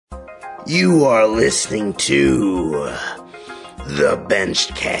You are listening to the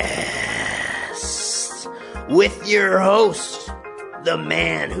Benchcast with your host, the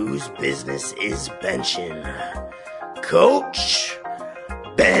man whose business is benching, Coach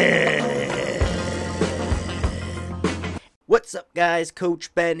Ben. What's up, guys?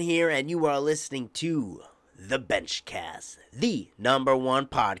 Coach Ben here, and you are listening to the Benchcast, the #1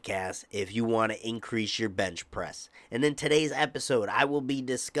 podcast if you want to increase your bench press. And in today's episode, I will be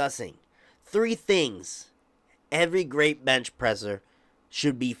discussing 3 things every great bench presser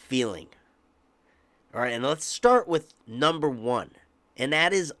should be feeling. All right, and let's start with number 1, and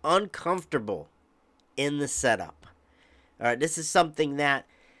that is uncomfortable in the setup. All right, this is something that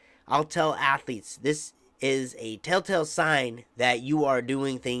I'll tell athletes. This is a telltale sign that you are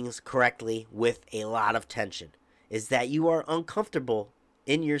doing things correctly with a lot of tension, is that you are uncomfortable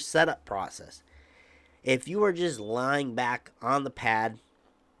in your setup process. If you are just lying back on the pad,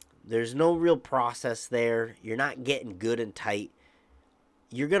 there's no real process there, you're not getting good and tight,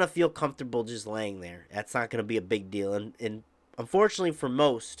 you're going to feel comfortable just laying there. That's not going to be a big deal. And unfortunately for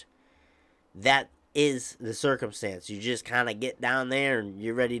most, that is the circumstance. You just kind of get down there and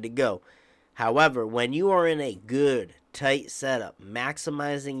you're ready to go. However, when you are in a good, tight setup,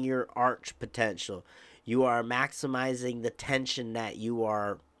 maximizing your arch potential, you are maximizing the tension that you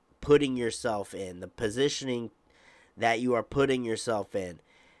are putting yourself in, the positioning that you are putting yourself in.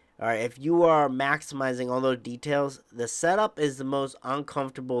 All right, if you are maximizing all those details, the setup is the most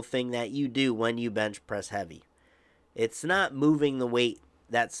uncomfortable thing that you do when you bench press heavy. It's not moving the weight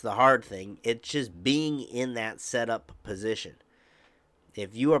that's the hard thing. It's just being in that setup position.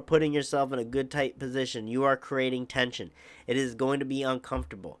 If you are putting yourself in a good, tight position, you are creating tension. It is going to be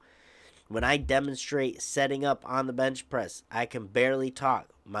uncomfortable. When I demonstrate setting up on the bench press, I can barely talk.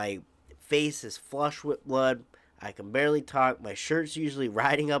 My face is flush with blood. I can barely talk. My shirt's usually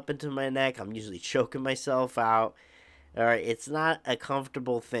riding up into my neck. I'm usually choking myself out. All right, it's not a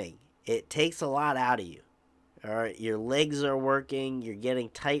comfortable thing. It takes a lot out of you. All right, your legs are working. You're getting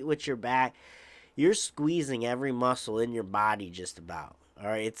tight with your back. You're squeezing every muscle in your body just about. All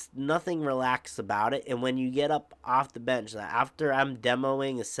right, it's nothing relaxed about it. And when you get up off the bench, after I'm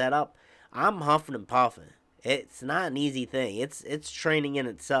demoing a setup, I'm huffing and puffing. It's not an easy thing. It's training in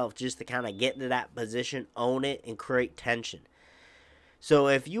itself just to kind of get into that position, own it, and create tension. So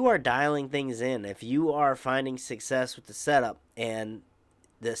if you are dialing things in, if you are finding success with the setup, and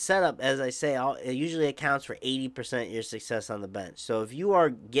the setup, as I say, it usually accounts for 80% of your success on the bench. So if you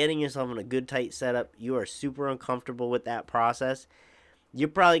are getting yourself in a good, tight setup, you are super uncomfortable with that process, you're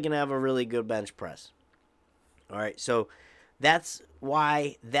probably going to have a really good bench press. All right, so that's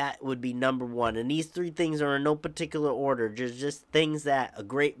why that would be number 1. And these 3 things are in no particular order, just things that a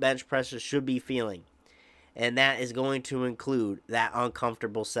great bench presser should be feeling. And that is going to include that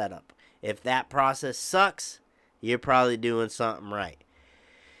uncomfortable setup. If that process sucks, you're probably doing something right.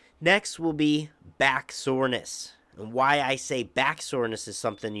 Next will be back soreness. And why I say back soreness is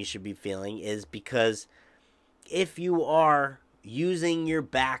something you should be feeling is because if you are using your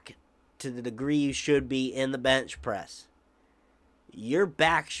back to the degree you should be in the bench press, your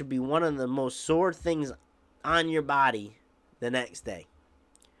back should be one of the most sore things on your body the next day.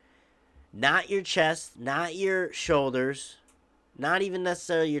 Not your chest, not your shoulders, not even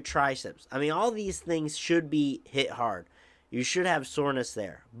necessarily your triceps. I mean, all these things should be hit hard. You should have soreness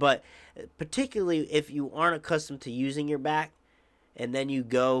there. But particularly if you aren't accustomed to using your back, and then you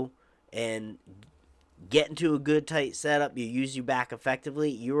go and get into a good tight setup, you use your back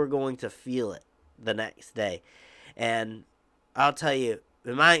effectively, you are going to feel it the next day. And I'll tell you,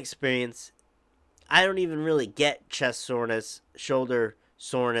 in my experience, I don't even really get chest soreness, shoulder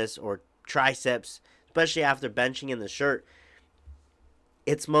soreness, or triceps, especially after benching in the shirt.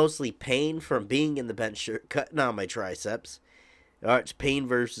 It's mostly pain from being in the bench shirt, cutting on my triceps. It's pain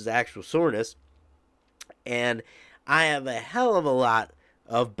versus actual soreness. And I have a hell of a lot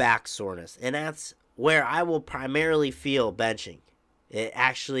of back soreness, and that's where I will primarily feel benching. It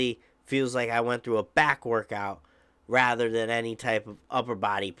actually feels like I went through a back workout rather than any type of upper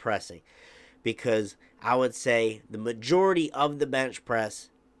body pressing, because I would say the majority of the bench press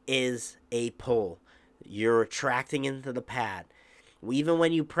is a pull. You're retracting into the pad. Even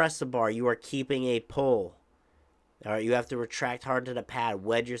when you press the bar, you are keeping a pull. All right, you have to retract hard to the pad,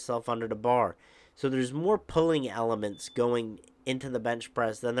 wedge yourself under the bar. So there's more pulling elements going into the bench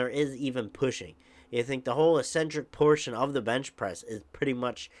press than there is even pushing. You think the whole eccentric portion of the bench press is pretty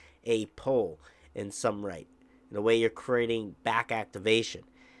much a pull in some right, in the way you're creating back activation.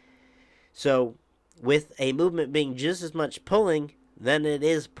 So with a movement being just as much pulling than it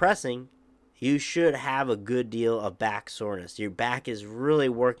is pressing, you should have a good deal of back soreness. Your back is really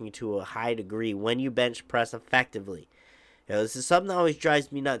working to a high degree when you bench press effectively. This is something that always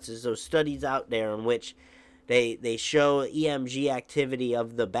drives me nuts. There's those studies out there in which they show EMG activity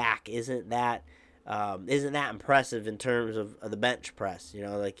of the back isn't that impressive in terms of the bench press.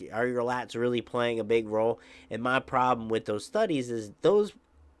 Like, are your lats really playing a big role? And my problem with those studies is those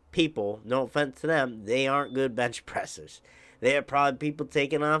people, no offense to them, they aren't good bench pressers. They are probably people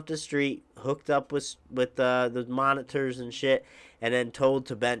taken off the street, hooked up with the monitors and shit, and then told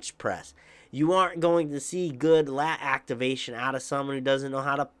to bench press. You aren't going to see good lat activation out of someone who doesn't know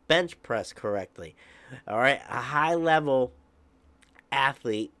how to bench press correctly. All right, a high-level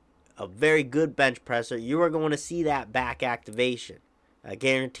athlete, a very good bench presser, you are going to see that back activation. I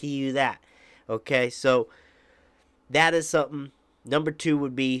guarantee you that. Okay, so that is something. Number 2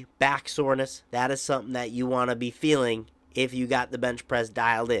 would be back soreness. That is something that you want to be feeling if you got the bench press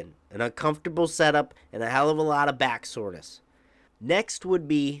dialed in. An uncomfortable setup and a hell of a lot of back soreness. Next would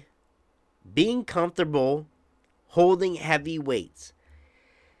be being comfortable holding heavy weights.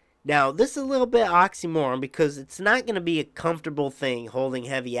 Now, this is a little bit oxymoron because it's not going to be a comfortable thing holding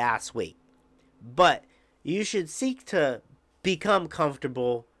heavy ass weight. But you should seek to become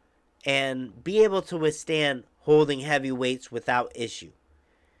comfortable and be able to withstand holding heavy weights without issue.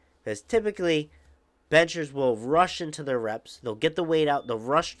 Because typically, benchers will rush into their reps. They'll get the weight out. They'll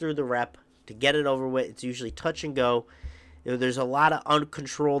rush through the rep to get it over with. It's usually touch and go. There's a lot of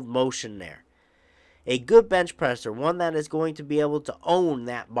uncontrolled motion there. A good bench presser, one that is going to be able to own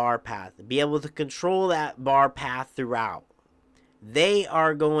that bar path, be able to control that bar path throughout. They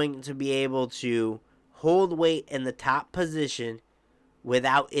are going to be able to hold weight in the top position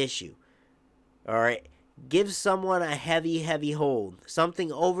without issue. All right. Give someone a heavy hold,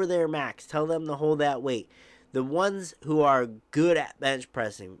 something over their max. Tell them to hold that weight. The ones who are good at bench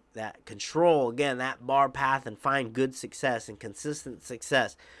pressing, that control, again, that bar path and find good success and consistent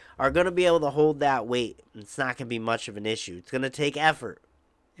success, are going to be able to hold that weight. It's not going to be much of an issue. It's going to take effort.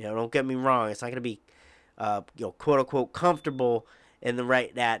 Don't get me wrong. It's not going to be, quote unquote, comfortable in the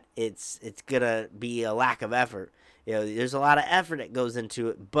right that it's going to be a lack of effort. There's a lot of effort that goes into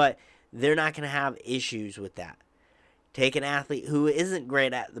it, but they're not going to have issues with that. Take an athlete who isn't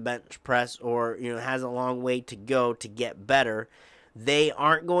great at the bench press or has a long way to go to get better. They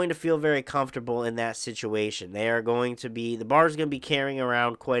aren't going to feel very comfortable in that situation. They are going to be, the bar's going to be carrying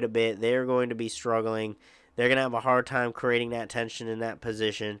around quite a bit. They're going to be struggling. They're going to have a hard time creating that tension in that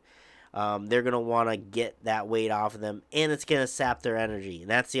position. They're going to want to get that weight off of them, and it's going to sap their energy.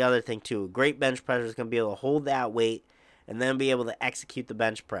 And that's the other thing too. A great bench presser is going to be able to hold that weight and then be able to execute the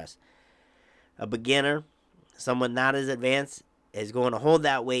bench press. A beginner, someone not as advanced, is going to hold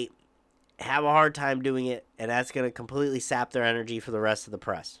that weight, have a hard time doing it, and that's going to completely sap their energy for the rest of the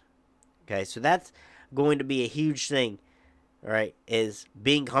press. Okay, so that's going to be a huge thing, all right, is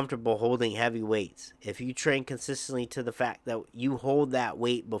being comfortable holding heavy weights. If you train consistently to the fact that you hold that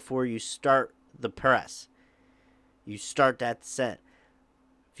weight before you start the press, you start that set.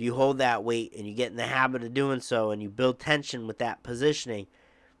 If you hold that weight and you get in the habit of doing so and you build tension with that positioning,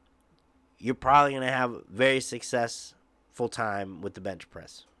 you're probably going to have very successful time with the bench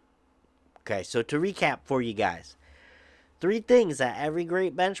press. Okay, so to recap for you guys, 3 things that every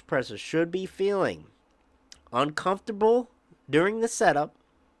great bench presser should be feeling: uncomfortable during the setup,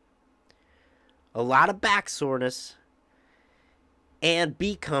 a lot of back soreness, and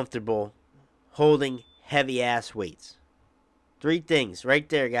be comfortable holding heavy ass weights. 3 things right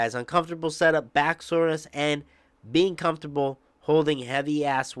there, guys: uncomfortable setup, back soreness, and being comfortable holding heavy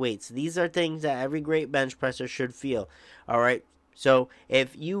ass weights. These are things that every great bench presser should feel. All right. So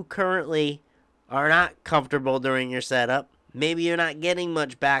if you currently are not comfortable during your setup, maybe you're not getting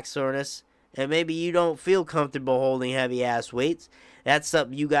much back soreness, and maybe you don't feel comfortable holding heavy ass weights, that's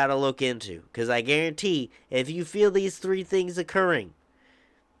something you got to look into. Because I guarantee if you feel these 3 things occurring,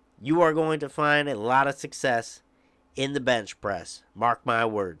 you are going to find a lot of success in the bench press. Mark my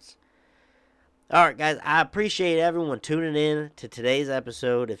words. All right, guys, I appreciate everyone tuning in to today's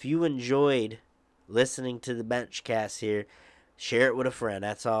episode. If you enjoyed listening to the Benchcast here, share it with a friend.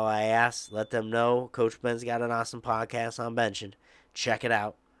 That's all I ask. Let them know Coach Ben's got an awesome podcast on benching. Check it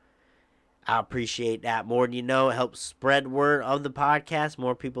out. I appreciate that more than you know. It helps spread word of the podcast.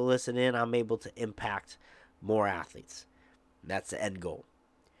 More people listen in. I'm able to impact more athletes. That's the end goal.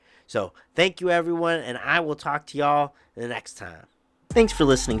 So thank you, everyone, and I will talk to y'all the next time. Thanks for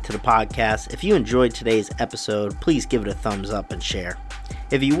listening to the podcast. If you enjoyed today's episode, please give it a thumbs up and share.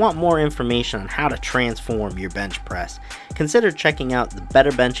 If you want more information on how to transform your bench press, consider checking out the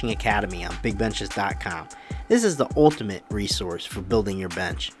Better Benching Academy on BigBenches.com. This is the ultimate resource for building your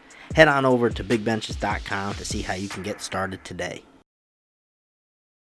bench. head on over to bigbenches.com to see how you can get started today.